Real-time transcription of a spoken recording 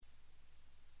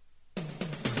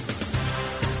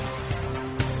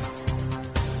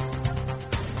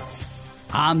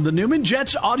On the Newman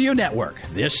Jets Audio Network,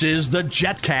 this is the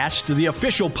JetCast, the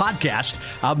official podcast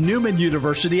of Newman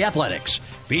University Athletics,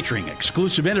 featuring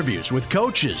exclusive interviews with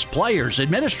coaches, players,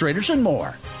 administrators, and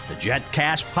more. The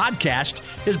JetCast podcast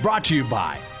is brought to you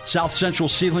by South Central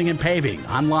Ceiling and Paving,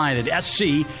 online at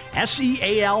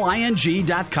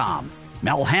SCSEALING.com.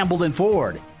 Mel Hambledon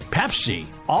Ford, Pepsi,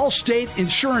 Allstate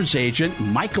Insurance Agent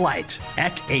Mike Light,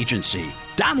 Eck Agency,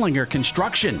 Donlinger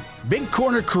Construction, Big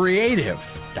Corner Creative,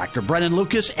 Dr. Brennan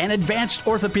Lucas and Advanced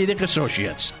Orthopedic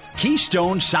Associates,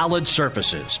 Keystone Solid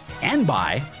Surfaces, and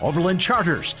by Overland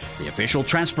Charters, the official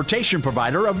transportation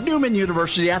provider of Newman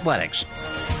University Athletics.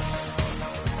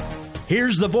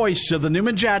 Here's the voice of the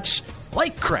Newman Jets,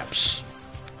 Blake Cripps.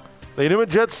 The Newman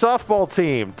Jets softball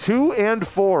team,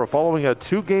 2-4, following a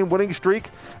 2-game winning streak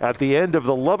at the end of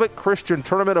the Lubbock Christian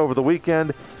Tournament over the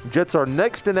weekend. Jets are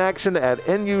next in action at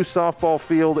NU Softball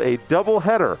Field, a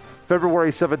doubleheader,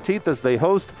 February 17th as they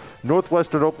host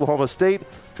Northwestern Oklahoma State.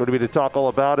 Joining me to talk all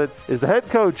about it is the head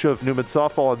coach of Newman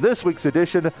Softball in this week's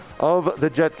edition of the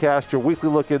JetCast, your weekly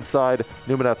look inside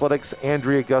Newman Athletics,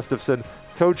 Andrea Gustafson.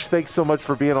 Coach, thanks so much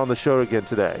for being on the show again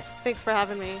today. Thanks for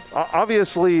having me.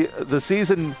 Obviously, the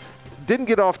season didn't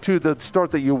get off to the start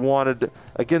that you wanted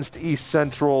against East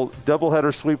Central.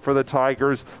 Doubleheader sweep for the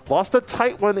Tigers. Lost a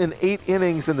tight one in 8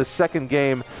 innings in the second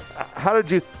game. How did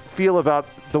you feel about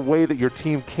the way that your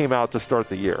team came out to start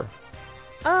the year?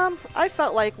 I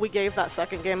felt like we gave that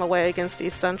second game away against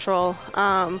East Central,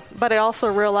 but I also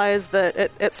realized that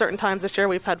at certain times this year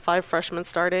we've had 5 freshmen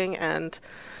starting, and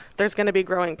there's going to be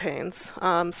growing pains.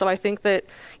 So I think that,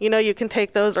 you can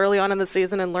take those early on in the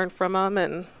season and learn from them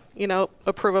and,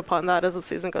 improve upon that as the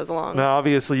season goes along. Now,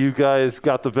 obviously, you guys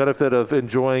got the benefit of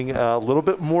enjoying a little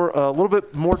bit more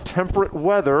temperate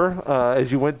weather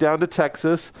as you went down to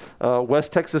Texas.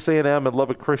 West Texas A&M and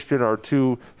Lubbock Christian are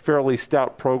 2 fairly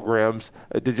stout programs.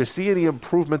 Did you see any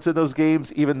improvements in those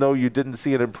games, even though you didn't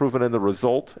see an improvement in the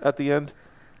result at the end?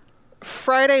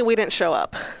 Friday, we didn't show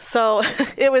up, so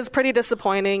it was pretty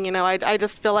disappointing. I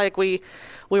just feel like we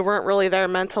weren't really there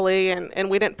mentally, and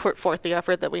we didn't put forth the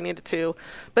effort that we needed to.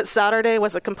 But Saturday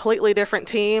was a completely different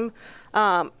team,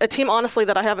 a team, honestly,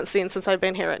 that I haven't seen since I've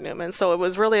been here at Newman. So it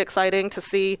was really exciting to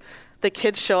see the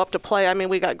kids show up to play. I mean,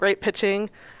 we got great pitching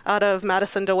out of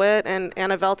Madison DeWitt and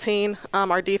Anna Veltine.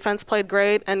 Our defense played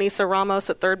great. Anissa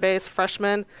Ramos at third base,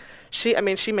 freshman. She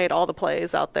made all the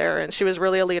plays out there, and she was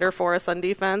really a leader for us on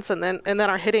defense. And then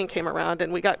our hitting came around,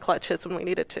 and we got clutch hits when we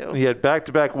needed to. You had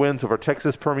back-to-back wins over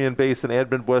Texas Permian Basin and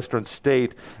Midwestern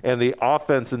State, and the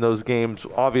offense in those games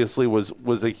obviously was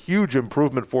a huge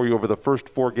improvement for you over the first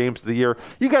 4 games of the year.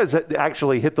 You guys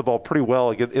actually hit the ball pretty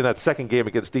well in that second game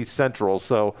against East Central.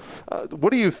 So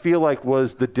what do you feel like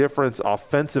was the difference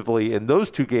offensively in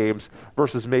those 2 games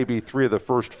versus maybe 3 of the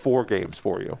first 4 games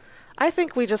for you? I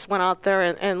think we just went out there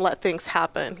and let things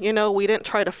happen. We didn't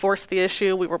try to force the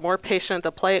issue. We were more patient at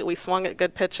the plate. We swung at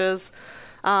good pitches.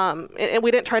 And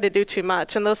we didn't try to do too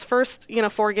much. In those first,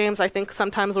 4 games, I think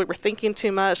sometimes we were thinking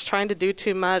too much, trying to do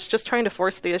too much, just trying to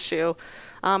force the issue.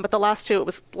 But the last 2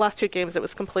 games, it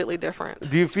was completely different.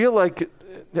 Do you feel like,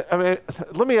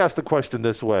 let me ask the question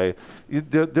this way.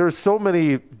 There's so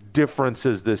many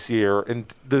differences this year in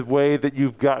the way that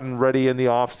you've gotten ready in the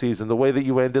offseason, the way that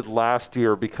you ended last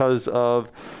year because of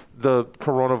the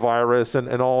coronavirus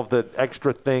and all of the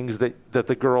extra things that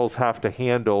the girls have to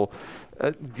handle.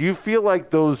 Do you feel like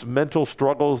those mental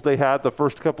struggles they had the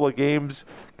first couple of games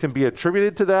can be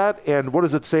attributed to that? And what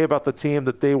does it say about the team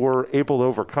that they were able to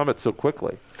overcome it so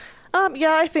quickly?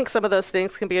 Yeah, I think some of those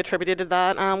things can be attributed to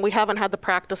that. We haven't had the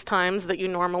practice times that you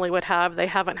normally would have. They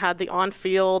haven't had the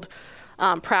on-field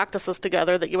practices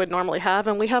together that you would normally have,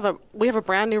 and we have a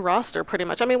brand new roster pretty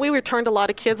much. I mean, we returned a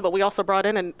lot of kids, but we also brought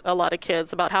in a lot of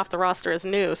kids. About half the roster is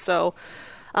new, so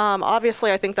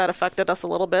obviously I think that affected us a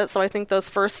little bit. So I think those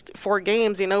first 4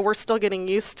 games, we're still getting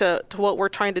used to what we're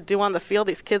trying to do on the field.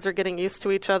 These kids are getting used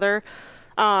to each other.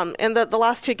 And the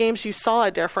last 2 games you saw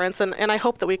a difference, and I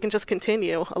hope that we can just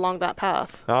continue along that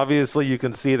path. Obviously, you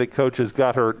can see that Coach has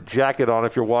got her jacket on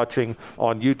if you're watching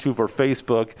on YouTube or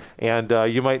Facebook, and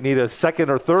you might need a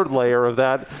second or third layer of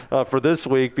that for this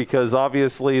week because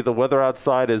obviously the weather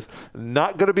outside is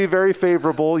not going to be very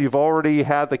favorable. You've already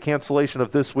had the cancellation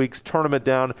of this week's tournament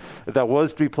down that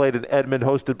was to be played in Edmond,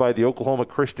 hosted by the Oklahoma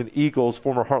Christian Eagles,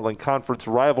 former Heartland Conference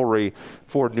rivalry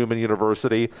for Newman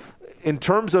University. In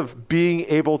terms of being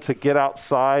able to get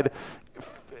outside,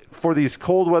 for these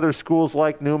cold weather schools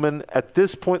like Newman, at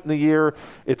this point in the year,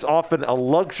 it's often a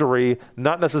luxury,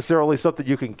 not necessarily something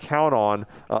you can count on.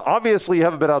 Obviously, you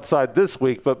haven't been outside this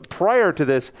week, but prior to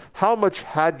this, how much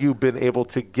had you been able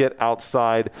to get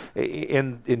outside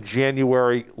in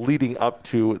January leading up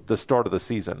to the start of the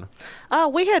season?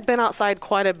 We had been outside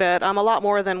quite a bit, a lot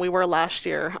more than we were last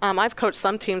year. I've coached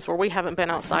some teams where we haven't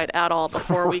been outside at all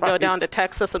before we go down to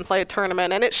Texas and play a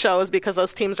tournament, and it shows because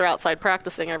those teams are outside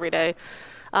practicing every day.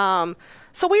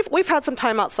 So we've had some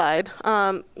time outside.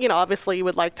 Obviously you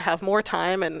would like to have more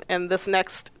time, and this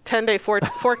next 10-day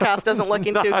forecast isn't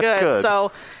looking too good.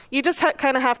 So you just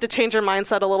kind of have to change your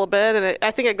mindset a little bit, and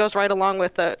I think it goes right along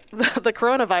with the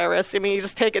coronavirus. I mean, you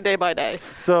just take it day by day.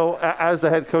 So as the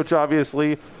head coach,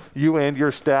 obviously, you and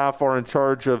your staff are in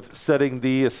charge of setting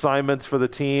the assignments for the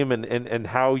team and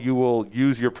how you will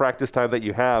use your practice time that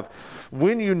you have.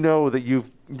 When you know that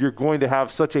you're going to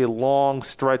have such a long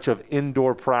stretch of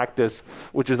indoor practice,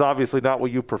 which is obviously not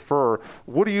what you prefer,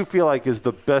 what do you feel like is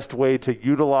the best way to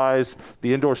utilize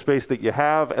the indoor space that you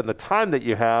have and the time that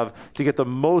you have to get the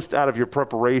most out of your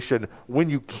preparation when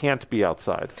you can't be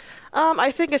outside?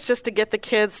 I think it's just to get the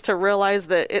kids to realize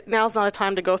that now's not a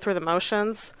time to go through the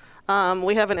motions.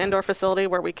 We have an indoor facility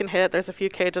where we can hit. There's a few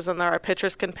cages in there. Our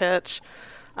pitchers can pitch.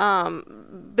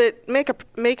 But make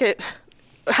it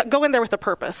go in there with a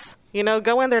purpose.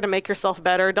 Go in there to make yourself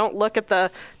better. Don't look at the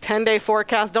 10-day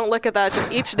forecast. Don't look at that.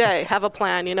 Just each day have a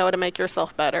plan, to make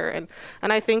yourself better. And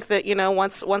I think that,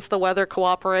 once the weather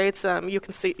cooperates,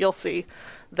 you'll see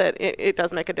that it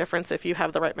does make a difference if you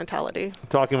have the right mentality.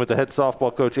 Talking with the head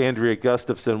softball coach, Andrea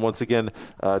Gustafson. Once again,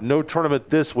 no tournament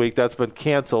this week. That's been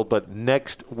canceled. But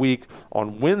next week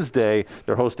on Wednesday,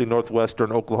 they're hosting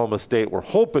Northwestern Oklahoma State. We're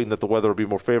hoping that the weather will be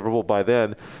more favorable by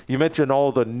then. You mentioned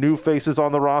all the new faces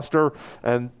on the roster,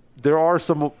 and there are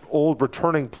some old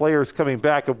returning players coming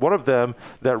back, and one of them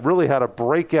that really had a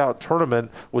breakout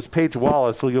tournament was Paige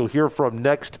Wallace, who you'll hear from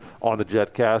next on the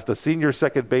JetCast, a senior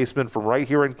second baseman from right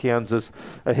here in Kansas,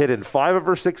 a hit in 5 of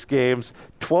her 6 games,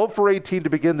 12 for 18 to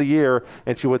begin the year,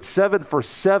 and she went 7 for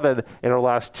 7 in her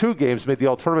last 2 games, made the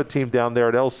all-tournament team down there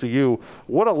at LCU.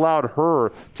 What allowed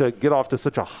her to get off to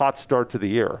such a hot start to the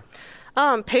year?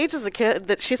 Paige is a kid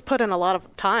that she's put in a lot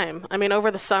of time. I mean,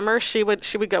 over the summer, she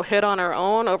would go hit on her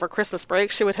own. Over Christmas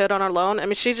break, she would hit on her own. I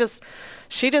mean, she just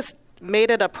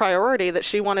made it a priority that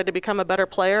she wanted to become a better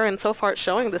player, and so far it's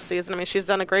showing this season. I mean, she's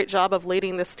done a great job of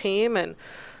leading this team, and,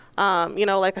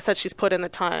 like I said, she's put in the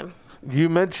time. You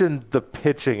mentioned the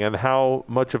pitching and how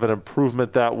much of an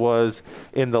improvement that was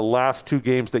in the last 2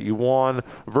 games that you won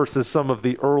versus some of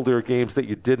the earlier games that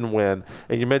you didn't win.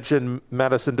 And you mentioned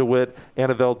Madison DeWitt,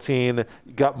 Anna Veltine,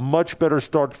 got much better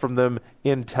starts from them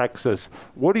in Texas.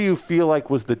 What do you feel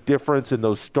like was the difference in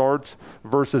those starts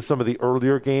versus some of the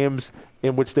earlier games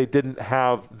in which they didn't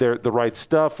have the right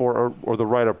stuff or the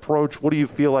right approach? What do you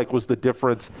feel like was the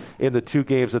difference in the 2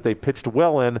 games that they pitched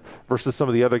well in versus some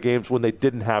of the other games when they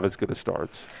didn't have as good of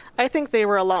starts? I think they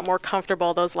were a lot more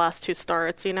comfortable those last 2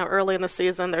 starts. Early in the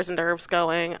season, there's nerves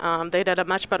going. They did a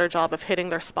much better job of hitting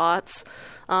their spots.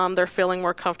 They're feeling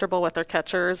more comfortable with their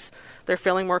catchers. They're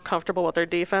feeling more comfortable with their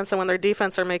defense. And when their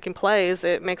defense are making plays,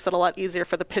 it makes it a lot easier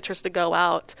for the pitchers to go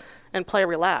out and play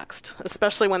relaxed,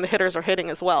 especially when the hitters are hitting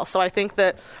as well. So I think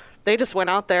that they just went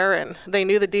out there and they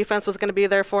knew the defense was going to be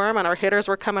there for them, and our hitters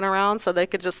were coming around so they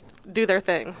could just do their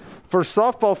thing. For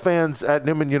softball fans at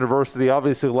Newman University,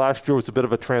 obviously last year was a bit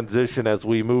of a transition as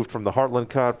we moved from the Heartland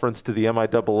Conference to the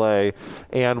MIAA,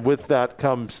 and with that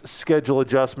comes schedule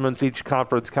adjustments. Each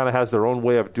conference kind of has their own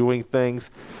way of doing things.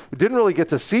 We didn't really get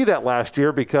to see that last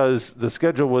year because the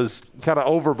schedule was kind of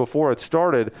over before it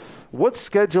started. What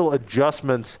schedule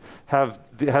adjustments has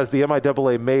the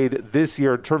MIAA made this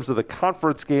year in terms of the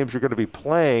conference games you're going to be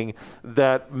playing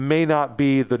that may not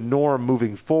be the norm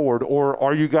moving forward? Or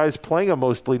are you guys playing a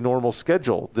mostly normal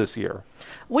schedule this year?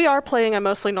 We are playing a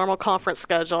mostly normal conference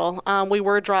schedule. We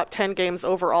were dropped 10 games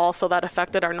overall, so that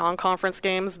affected our non-conference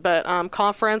games. But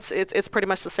conference, it's pretty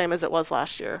much the same as it was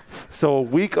last year. So a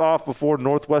week off before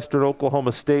Northwestern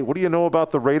Oklahoma State. What do you know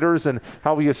about the Raiders, and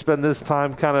how will you spend this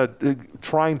time kind of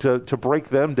trying to break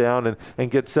them down and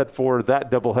get set for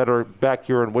that doubleheader back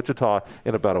here in Wichita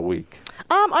in about a week?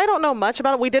 I don't know much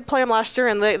about it. We did play them last year,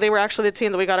 and they were actually the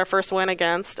team that we got our first win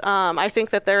against. I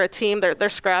think that they're a team, they're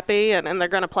scrappy, and they're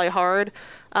going to play hard.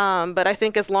 But I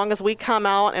think as long as we come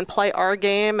out and play our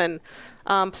game and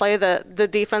play the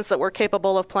defense that we're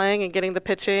capable of playing and getting the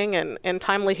pitching and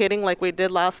timely hitting like we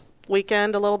did last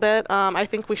weekend a little bit, I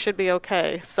think we should be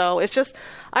okay. So it's just,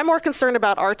 I'm more concerned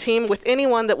about our team with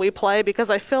anyone that we play, because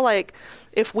I feel like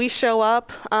if we show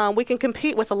up, we can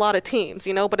compete with a lot of teams,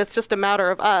 but it's just a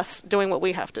matter of us doing what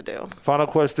we have to do. Final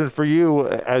question for you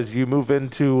as you move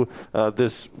into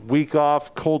this week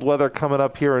off, cold weather coming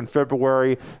up here in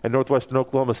February in Northwestern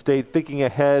Oklahoma State, thinking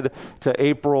ahead to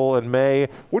April and May.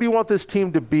 What do you want this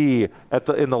team to be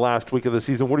in the last week of the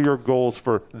season? What are your goals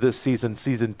for this season,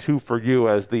 season 2 for you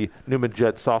as the Newman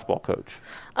Jets softball coach?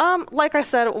 Like I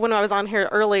said when I was on here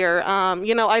earlier,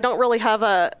 I don't really have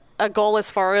a goal as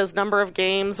far as number of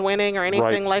games winning or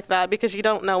anything like that, because you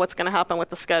don't know what's going to happen with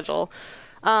the schedule.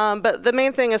 But the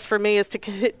main thing is for me is to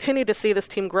continue to see this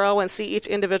team grow and see each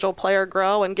individual player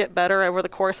grow and get better over the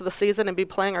course of the season and be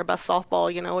playing our best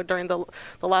softball, during the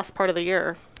last part of the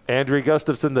year. Andrea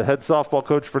Gustafson, the head softball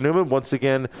coach for Newman. Once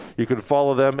again, you can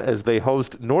follow them as they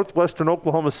host Northwestern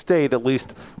Oklahoma State. At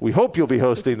least we hope you'll be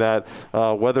hosting that.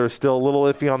 Weather is still a little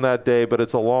iffy on that day, but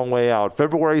it's a long way out.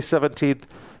 February 17th,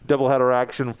 doubleheader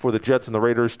action for the Jets and the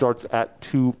Raiders starts at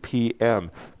 2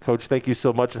 p.m. Coach, thank you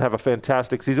so much and have a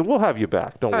fantastic season. We'll have you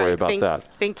back. Don't worry about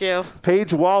that. Thank you.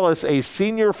 Paige Wallace, a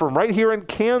senior from right here in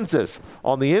Kansas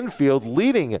on the infield,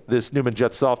 leading this Newman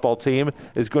Jets softball team,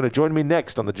 is going to join me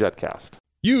next on the JetCast.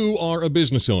 You are a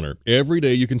business owner. Every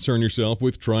day you concern yourself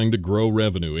with trying to grow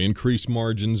revenue, increase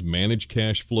margins, manage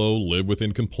cash flow, live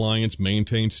within compliance,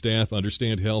 maintain staff,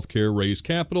 understand healthcare, raise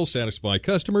capital, satisfy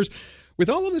customers. With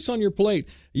all of this on your plate,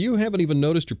 you haven't even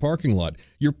noticed your parking lot.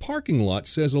 Your parking lot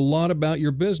says a lot about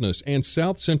your business, and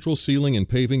South Central Sealing and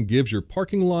Paving gives your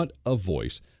parking lot a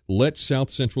voice. Let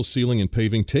South Central Sealing and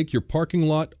Paving take your parking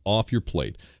lot off your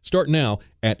plate. Start now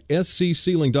at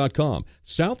scsealing.com.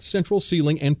 South Central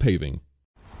Sealing and Paving.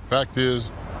 Fact is,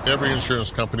 every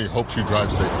insurance company hopes you drive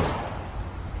safely.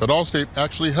 But Allstate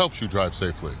actually helps you drive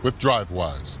safely with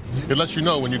DriveWise. It lets you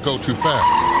know when you go too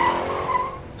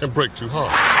fast and brake too hard.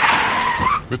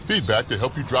 With feedback to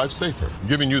help you drive safer,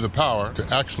 giving you the power to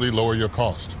actually lower your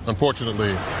cost.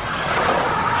 Unfortunately, you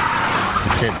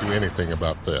can't do anything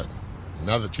about that.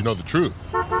 Now that you know the truth,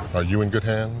 are you in good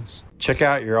hands? Check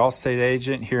out your Allstate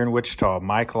agent here in Wichita,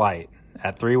 Mike Light,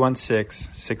 at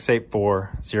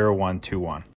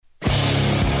 316-684-0121.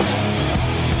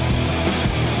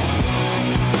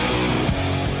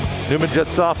 Newman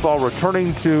Jets softball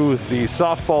returning to the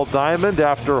softball diamond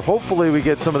after hopefully we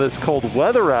get some of this cold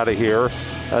weather out of here,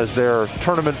 as their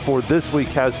tournament for this week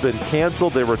has been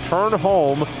canceled. They return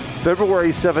home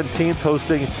February 17th,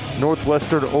 hosting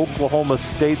Northwestern Oklahoma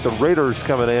State. The Raiders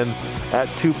coming in at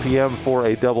 2 p.m. for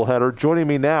a doubleheader. Joining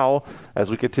me now as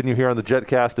we continue here on the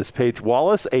JetCast is Paige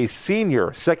Wallace, a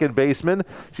senior second baseman.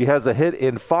 She has a hit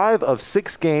in 5 of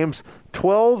 6 games,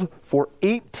 12 for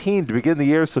 18 to begin the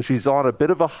year, so she's on a bit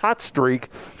of a hot streak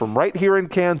from right here in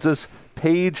Kansas.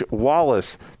 Paige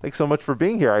Wallace, thanks so much for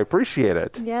being here. I appreciate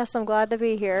it. Yes, I'm glad to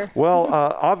be here. Well,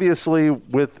 obviously,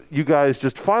 with you guys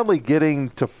just finally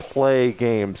getting to play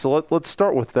games, so let's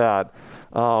start with that.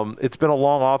 It's been a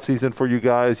long offseason for you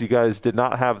guys. You guys did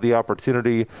not have the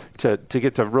opportunity to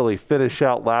get to really finish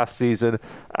out last season.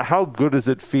 How good does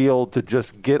it feel to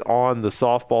just get on the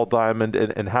softball diamond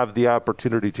and have the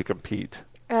opportunity to compete?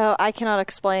 Oh, I cannot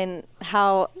explain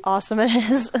how awesome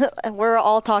it is. We're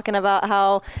all talking about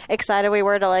how excited we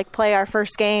were to play our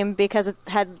first game, because it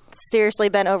had seriously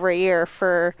been over a year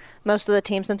for most of the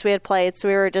teams since we had played. So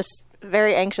we were just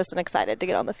very anxious and excited to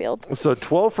get on the field. So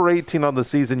 12 for 18 on the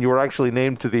season. You were actually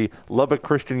named to the Lubbock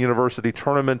Christian University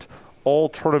Tournament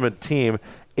All-Tournament team.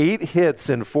 8 hits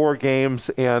in 4 games,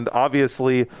 and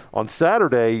obviously on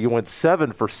Saturday you went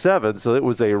 7 for 7, so it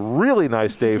was a really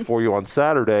nice day for you on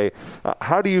Saturday.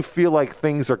 How do you feel like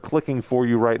things are clicking for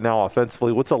you right now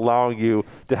offensively? What's allowing you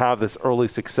to have this early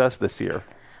success this year?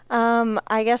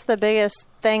 I guess the biggest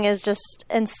thing is just,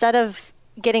 instead of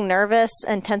getting nervous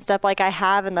and tensed up like I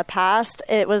have in the past,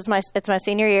 it's my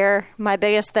senior year. My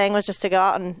biggest thing was just to go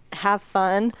out and have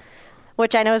fun,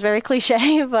 which I know is very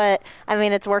cliche, but I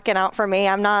mean, it's working out for me.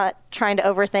 I'm not trying to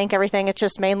overthink everything. It's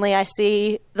just mainly I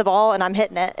see the ball and I'm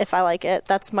hitting it if I like it.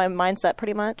 That's my mindset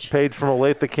pretty much. Paige from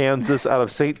Olathe, Kansas, out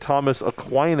of St. Thomas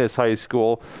Aquinas High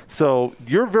School. So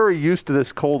you're very used to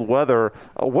this cold weather.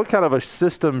 What kind of a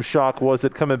system shock was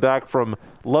it coming back from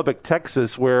Lubbock,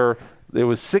 Texas, where it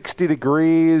was 60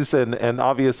 degrees and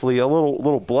obviously a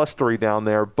little blustery down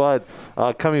there, but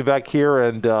coming back here,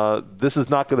 and this is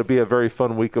not going to be a very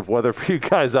fun week of weather for you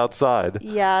guys outside.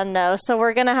 Yeah, no. So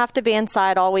we're going to have to be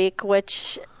inside all week,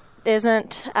 which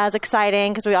isn't as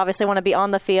exciting because we obviously want to be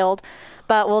on the field.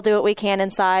 but we'll do what we can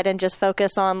inside and just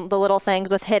focus on the little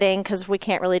things with hitting because we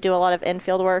can't really do a lot of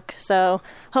infield work. So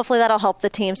hopefully that'll help the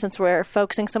team since we're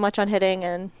focusing so much on hitting,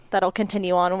 and that'll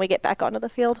continue on when we get back onto the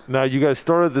field. Now, you guys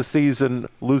started the season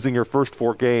losing your first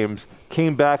 4 games,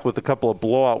 came back with a couple of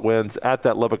blowout wins at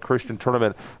that Lubbock Christian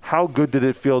tournament. How good did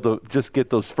it feel to just get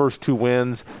those first 2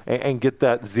 wins and get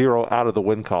that 0 out of the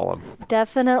win column?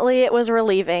 Definitely it was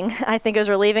relieving. I think it was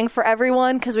relieving for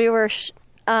everyone because we were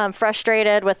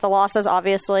frustrated with the losses,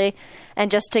 obviously,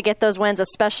 and just to get those wins,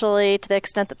 especially to the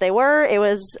extent that they were, it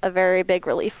was a very big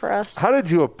relief for us. How did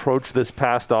you approach this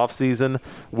past offseason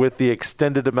with the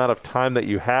extended amount of time that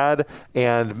you had,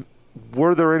 and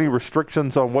were there any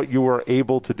restrictions on what you were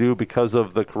able to do because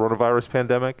of the coronavirus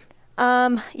pandemic?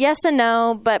 Yes and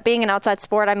no, but being an outside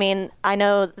sport, I mean, I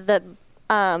know that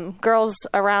girls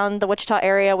around the Wichita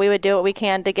area, we would do what we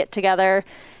can to get together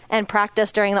and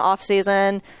practice during the off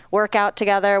season, work out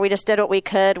together. We just did what we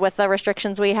could with the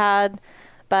restrictions we had.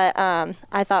 But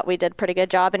I thought we did a pretty good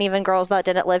job. And even girls that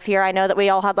didn't live here, I know that we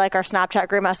all had like our Snapchat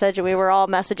group message, and we were all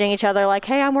messaging each other like,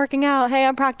 hey, I'm working out. Hey,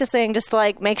 I'm practicing, just to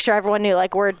like make sure everyone knew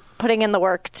like we're putting in the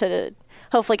work to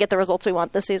hopefully get the results we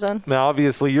want this season. Now,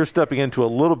 obviously, you're stepping into a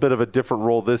little bit of a different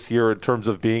role this year in terms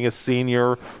of being a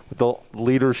senior, the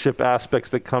leadership aspects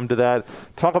that come to that.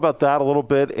 Talk about that a little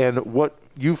bit and what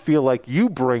you feel like you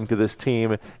bring to this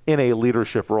team in a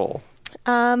leadership role.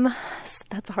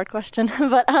 That's a hard question,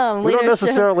 but we don't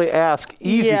necessarily ask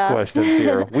easy questions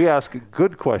here. We ask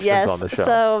good questions on the show.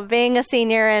 So being a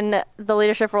senior in the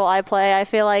leadership role I play, I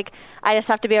feel like I just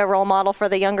have to be a role model for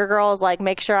the younger girls, like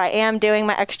make sure I am doing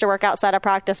my extra work outside of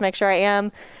practice, make sure I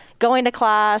am going to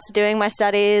class, doing my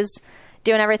studies,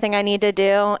 doing everything I need to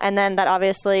do, and then that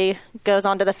obviously goes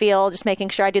onto the field, just making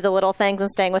sure I do the little things and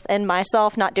staying within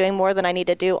myself, not doing more than I need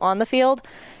to do on the field,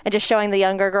 and just showing the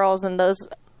younger girls and those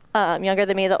younger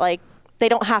than me that like they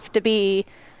don't have to be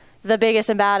the biggest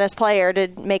and baddest player to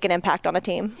make an impact on a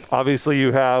team. Obviously,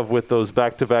 you have with those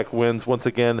back-to-back wins. Once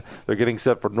again, they're getting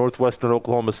set for Northwestern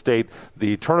Oklahoma State.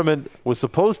 The tournament was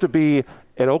supposed to be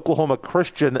at Oklahoma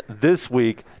Christian this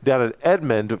week down at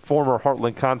Edmond, former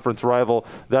Heartland Conference rival.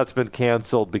 That's been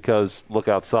canceled because look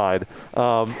outside.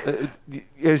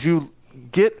 As you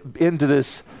get into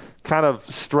this kind of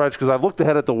stretch, because I've looked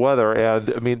ahead at the weather,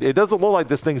 and I mean, it doesn't look like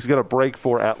this thing's going to break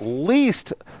for at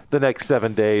least the next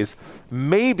 7 days,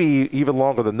 maybe even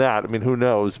longer than that. I mean, who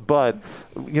knows? But,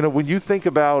 you know, when you think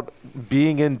about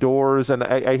being indoors, and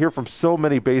I hear from so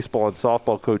many baseball and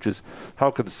softball coaches how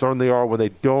concerned they are when they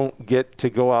don't get to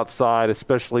go outside,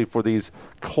 especially for these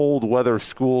cold weather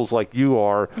schools like you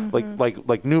are,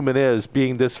 like Newman is,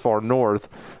 being this far north.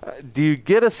 Do you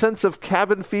get a sense of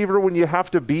cabin fever when you have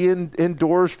to be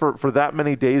indoors for that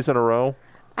many days in a row?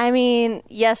 I mean,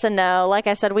 yes and no. Like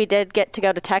I said, we did get to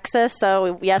go to Texas,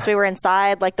 so yes, we were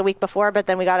inside like the week before, but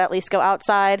then we got to at least go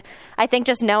outside. I think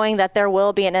just knowing that there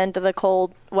will be an end to the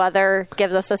cold weather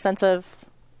gives us a sense of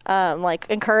like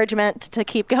encouragement to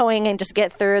keep going and just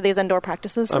get through these indoor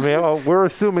practices. I mean, we're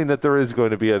assuming that there is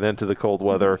going to be an end to the cold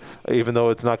weather, even though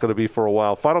it's not going to be for a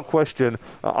while. Final question,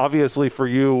 obviously for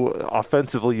you,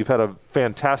 offensively, you've had a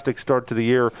fantastic start to the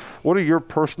year. What are your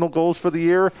personal goals for the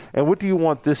year, and what do you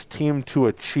want this team to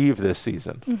achieve this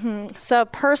season? So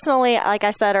personally, like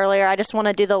I said earlier, I just want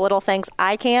to do the little things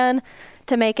I can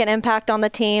to make an impact on the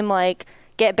team, like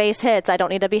get base hits. I don't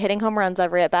need to be hitting home runs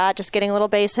every at bat, just getting little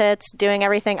base hits, doing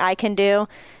everything I can do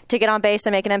to get on base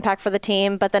and make an impact for the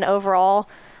team. But then overall,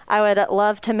 I would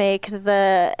love to make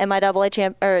the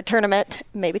MIAA tournament,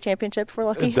 maybe championship if we're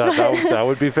lucky. That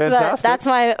would be fantastic. But that's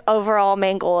my overall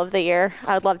main goal of the year.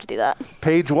 I would love to do that.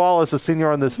 Paige Wallace, a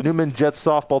senior on this Newman Jets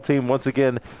softball team. Once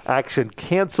again, action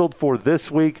canceled for this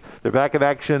week. They're back in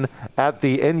action at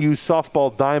the NU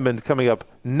Softball Diamond coming up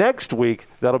next week.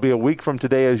 That'll be a week from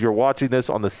today as you're watching this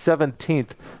on the 17th,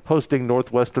 hosting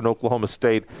Northwestern Oklahoma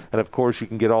State. And, of course, you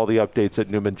can get all the updates at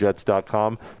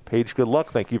newmanjets.com. Paige, good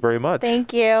luck. Thank you very much.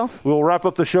 Thank you. We'll wrap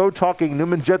up the show talking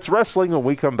Newman Jets wrestling when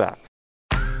we come back.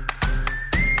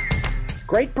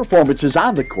 Great performances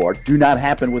on the court do not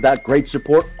happen without great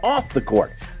support off the court.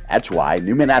 That's why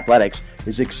Newman Athletics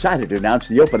is excited to announce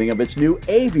the opening of its new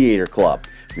Aviator Club.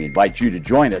 We invite you to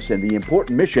join us in the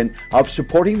important mission of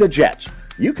supporting the Jets.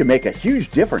 You can make a huge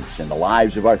difference in the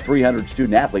lives of our 300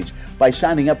 student athletes by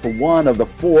signing up for one of the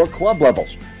 4 club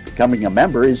levels. Becoming a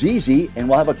member is easy and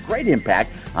will have a great impact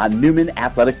on Newman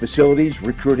athletic facilities,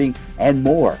 recruiting, and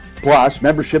more. Plus,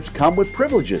 memberships come with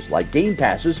privileges like game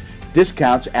passes,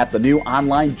 discounts at the new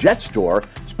online Jet Store,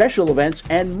 special events,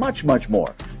 and much, much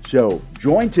more. So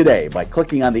join today by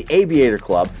clicking on the Aviator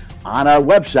Club on our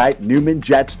website,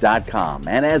 newmanjets.com.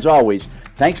 And as always,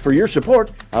 thanks for your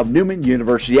support of Newman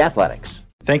University Athletics.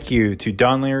 Thank you to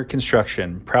Donlinger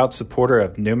Construction, proud supporter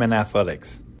of Newman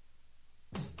Athletics.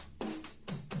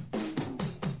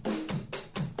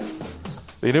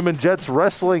 The Newman Jets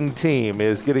wrestling team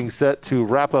is getting set to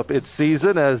wrap up its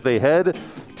season as they head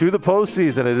to the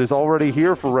postseason. It is already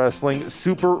here for wrestling.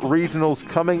 Super Regionals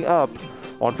coming up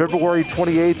on February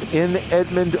 28th in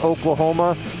Edmond,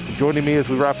 Oklahoma. Joining me as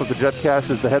we wrap up the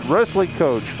JetCast is the head wrestling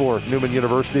coach for Newman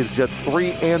University. The Jets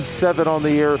 3-7 on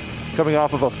the year, coming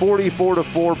off of a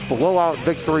 44-4 blowout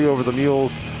victory over the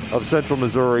Mules of Central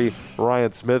Missouri.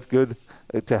 Ryan Smith, good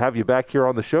to have you back here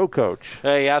on the show, Coach.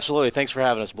 Hey, absolutely. Thanks for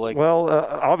having us, Blake. Well,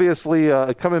 obviously,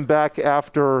 coming back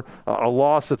after a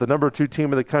loss at the number 2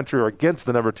 team in the country, or against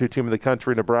the number 2 team in the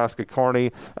country, Nebraska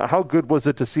Kearney, how good was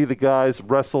it to see the guys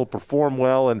wrestle, perform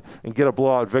well, and get a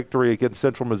blowout victory against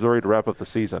Central Missouri to wrap up the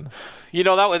season? You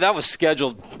know, that was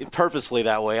scheduled purposely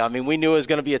that way. I mean, we knew it was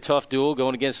going to be a tough duel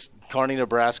going against Kearney,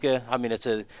 Nebraska. I mean,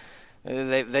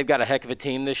 they've got a heck of a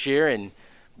team this year, and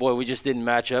boy, we just didn't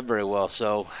match up very well.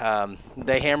 So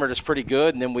they hammered us pretty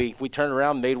good, and then we turned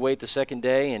around, made weight the second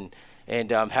day,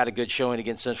 and had a good showing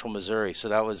against Central Missouri. So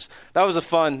that was a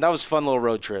fun little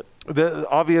road trip.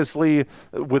 Obviously,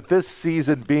 with this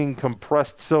season being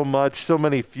compressed so much, so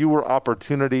many fewer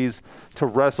opportunities to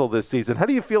wrestle this season, how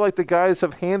do you feel like the guys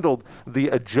have handled the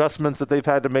adjustments that they've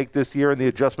had to make this year and the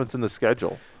adjustments in the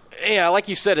schedule? Yeah, like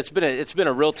you said, it's been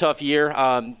a real tough year.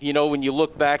 You know, when you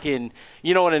look back in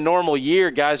a normal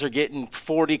year, guys are getting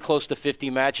 40, close to 50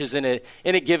 matches in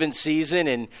a given season,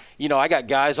 and I got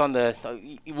guys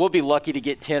we'll be lucky to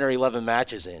get 10 or 11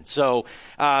 matches in. So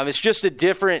it's just a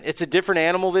different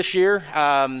animal this year.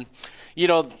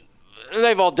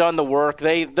 They've all done the work.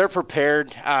 They're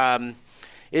prepared.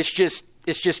 It's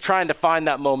just trying to find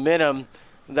that momentum.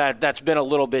 That's been a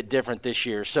little bit different this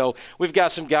year. So we've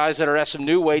got some guys that are at some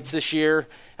new weights this year,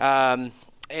 and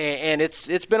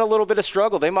it's been a little bit of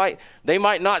struggle. They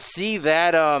might not see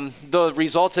that the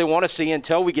results they want to see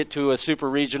until we get to a super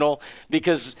regional,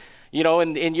 because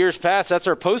in years past that's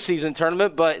our postseason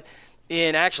tournament, but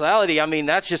in actuality, I mean,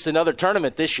 that's just another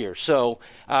tournament this year. So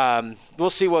we'll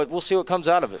see what comes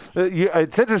out of it.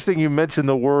 It's interesting you mentioned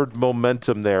the word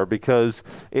momentum there, because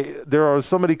there are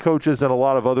so many coaches in a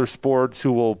lot of other sports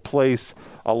who will place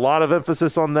a lot of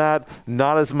emphasis on that,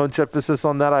 not as much emphasis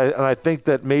on that. And I think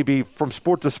that maybe from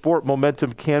sport to sport,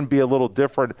 momentum can be a little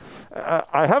different.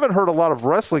 I haven't heard a lot of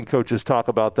wrestling coaches talk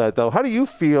about that, though. How do you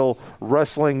feel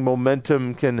wrestling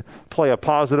momentum can play a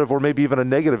positive or maybe even a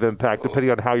negative impact,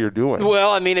 depending on how you're doing? Well,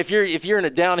 I mean, if you're in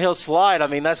a downhill slide, I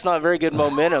mean, that's not very good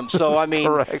momentum. So, I mean,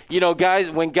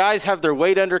 when guys have their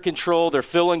weight under control, they're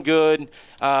feeling good,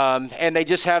 and they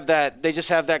just have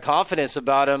that confidence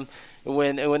about them.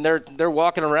 When they're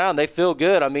walking around, they feel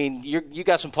good. I mean, you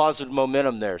got some positive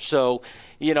momentum there. So,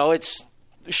 it's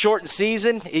shortened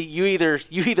season. You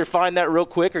either find that real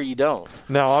quick or you don't.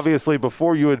 Now, obviously,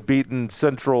 before you had beaten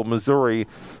Central Missouri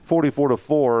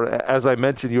 44-4, as I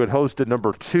mentioned, you had hosted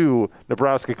number 2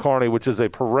 Nebraska Kearney, which is a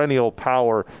perennial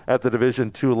power at the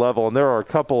Division II level, and there are a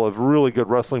couple of really good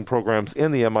wrestling programs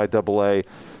in the MIAA.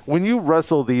 When you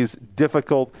wrestle these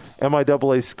difficult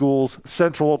MIAA schools,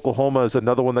 Central Oklahoma is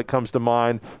another one that comes to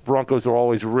mind. Broncos are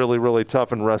always really, really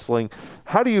tough in wrestling.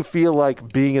 How do you feel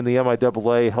like being in the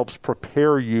MIAA helps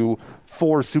prepare you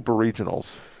for super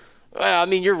regionals? Well, I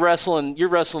mean, you're wrestling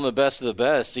the best of the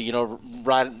best,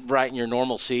 right in your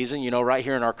normal season, right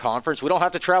here in our conference. We don't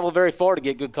have to travel very far to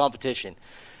get good competition.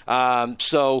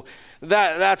 So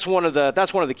that's one of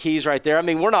the keys right there. I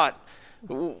mean, we're not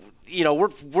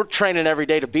we're training every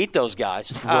day to beat those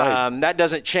guys. Right. That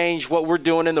doesn't change what we're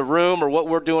doing in the room or what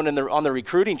we're doing on the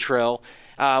recruiting trail.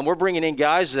 We're bringing in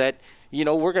guys that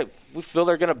we feel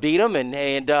they're going to beat them, and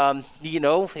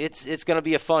it's going to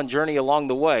be a fun journey along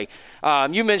the way.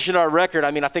 You mentioned our record.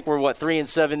 I mean, I think we're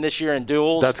 3-7 this year in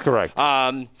duels. That's correct.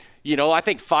 I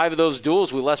think 5 of those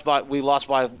duels we lost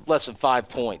by less than 5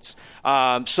 points.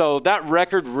 So that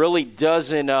record really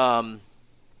doesn't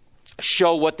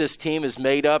show what this team is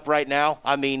made up right now.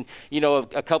 I mean,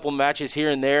 a couple matches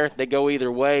here and there, they go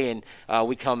either way, and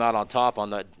we come out on top on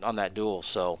that duel.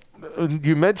 So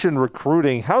you mentioned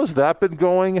recruiting. How's that been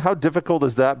going? How difficult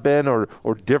has that been, or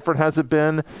different has it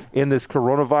been in this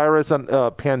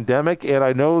coronavirus pandemic? And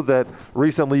I know that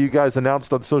recently you guys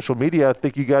announced on social media, I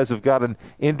think you guys have got an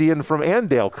Indian from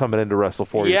Andale coming in to wrestle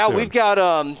for you. Yeah, soon. We've got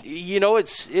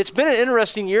it's been an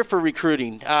interesting year for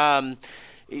recruiting.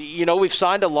 We've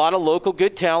signed a lot of local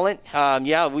good talent.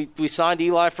 We signed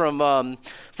Eli from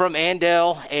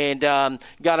Andale, and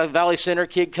got a Valley Center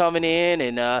kid coming in,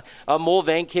 and a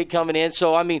Mulvane kid coming in.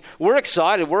 So, I mean, we're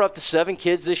excited. We're up to 7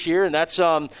 kids this year, and that's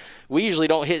we usually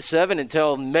don't hit 7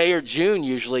 until May or June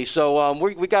usually. So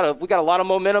we got a lot of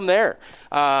momentum there.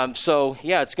 So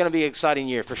yeah, it's going to be an exciting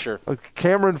year for sure.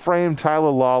 Cameron Frame, Tyler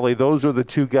Lawley, those are the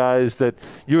two guys that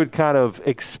you had kind of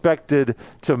expected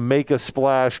to make a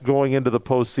splash going into the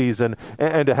postseason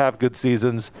and to have good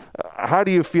seasons. How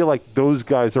do you feel like those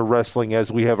guys are wrestling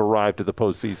as we have arrived at the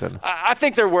postseason? I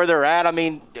think they're where they're at. I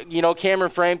mean,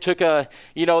 Cameron Frame took that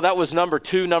was number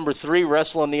 2, number 3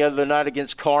 wrestling the other night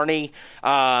against Kearney.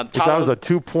 That was a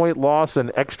 2-point loss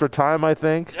in extra time, I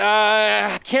think.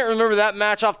 I can't remember that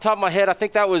match off the top of my head. I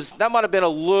think that might have been a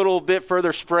little bit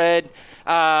further spread.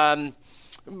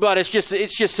 But it's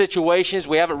just situations.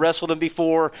 We haven't wrestled them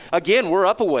before. Again, we're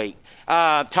up a weight.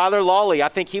 Tyler Lawley, I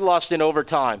think he lost in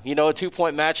overtime. A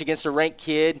 2-point match against a ranked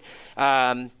kid.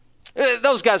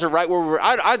 Those guys are right where we're.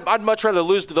 I'd much rather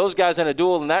lose to those guys in a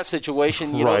duel in that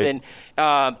situation, than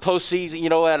postseason.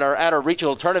 At our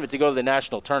regional tournament to go to the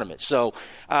national tournament. So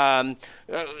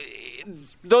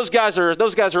those guys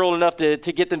are old enough to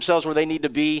get themselves where they need to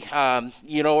be.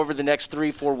 Over the next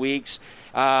 3-4 weeks.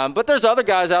 But there's other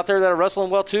guys out there that are wrestling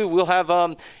well too. We'll have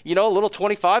a little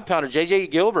 25-pounder,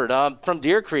 JJ Gilbert from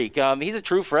Deer Creek. He's a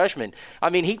true freshman. I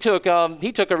mean, he took a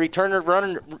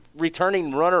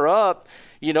returning runner-up.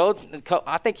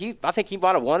 I think he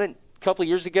might have won it a couple of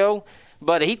years ago,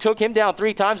 but he took him down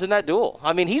 3 times in that duel.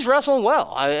 I mean, he's wrestling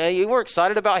well. We're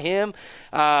excited about him.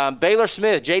 Baylor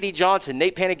Smith, J.D. Johnson,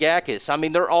 Nate Panagakis. I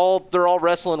mean, they're all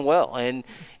wrestling well, and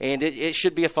it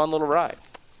should be a fun little ride.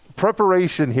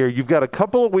 Preparation here. You've got a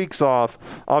couple of weeks off.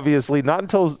 Obviously, not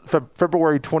until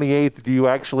February 28th do you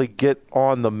actually get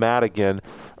on the mat again.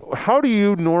 How do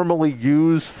you normally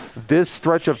use this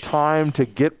stretch of time to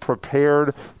get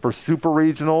prepared for super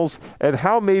regionals? And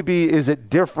how maybe is it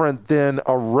different than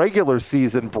a regular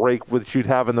season break which you'd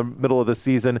have in the middle of the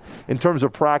season in terms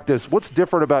of practice? What's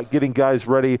different about getting guys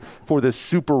ready for this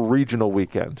super regional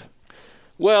weekend?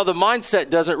 Well, the mindset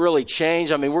doesn't really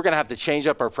change. I mean, we're going to have to change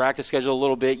up our practice schedule a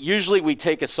little bit. Usually we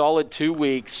take a solid 2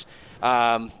 weeks. We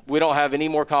don't have any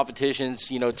more competitions,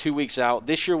 2 weeks out.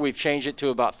 This year we've changed it to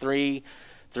about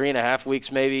 3.5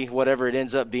 weeks maybe, whatever it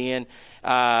ends up being.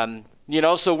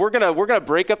 So we're gonna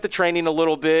break up the training a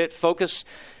little bit, focus,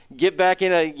 get back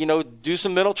in do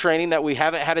some mental training that we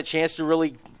haven't had a chance to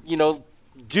really,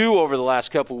 do over the last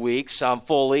couple weeks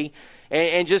fully.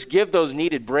 And just give those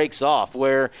needed breaks off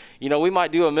where, we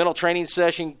might do a mental training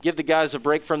session, give the guys a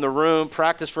break from the room,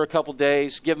 practice for a couple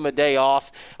days, give them a day off.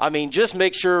 I mean, just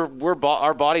make sure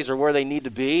our bodies are where they need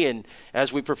to be and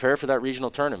as we prepare for that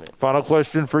regional tournament. Final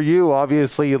question for you.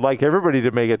 Obviously, you'd like everybody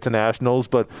to make it to nationals,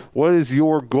 but what is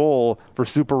your goal for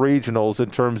super regionals in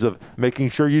terms of making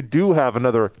sure you do have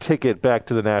another ticket back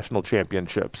to the national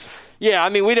championships? Yeah, I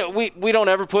mean, we don't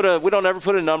ever put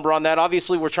a number on that.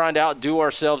 Obviously, we're trying to outdo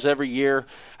ourselves every year.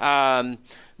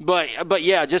 But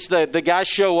yeah, just the guys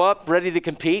show up ready to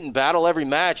compete and battle every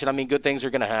match, and I mean, good things are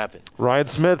going to happen. Ryan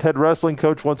Smith, head wrestling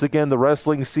coach. Once again, the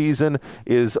wrestling season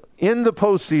is in the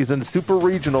postseason. Super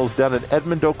regionals down in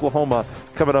Edmond, Oklahoma,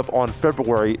 coming up on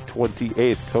February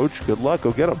 28th. Coach, good luck.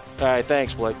 Go get them. All right,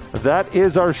 thanks, Blake. That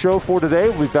is our show for today.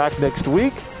 We'll be back next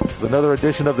week with another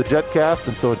edition of the JetCast.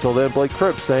 And so until then, Blake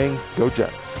Cripps saying, go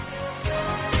Jets.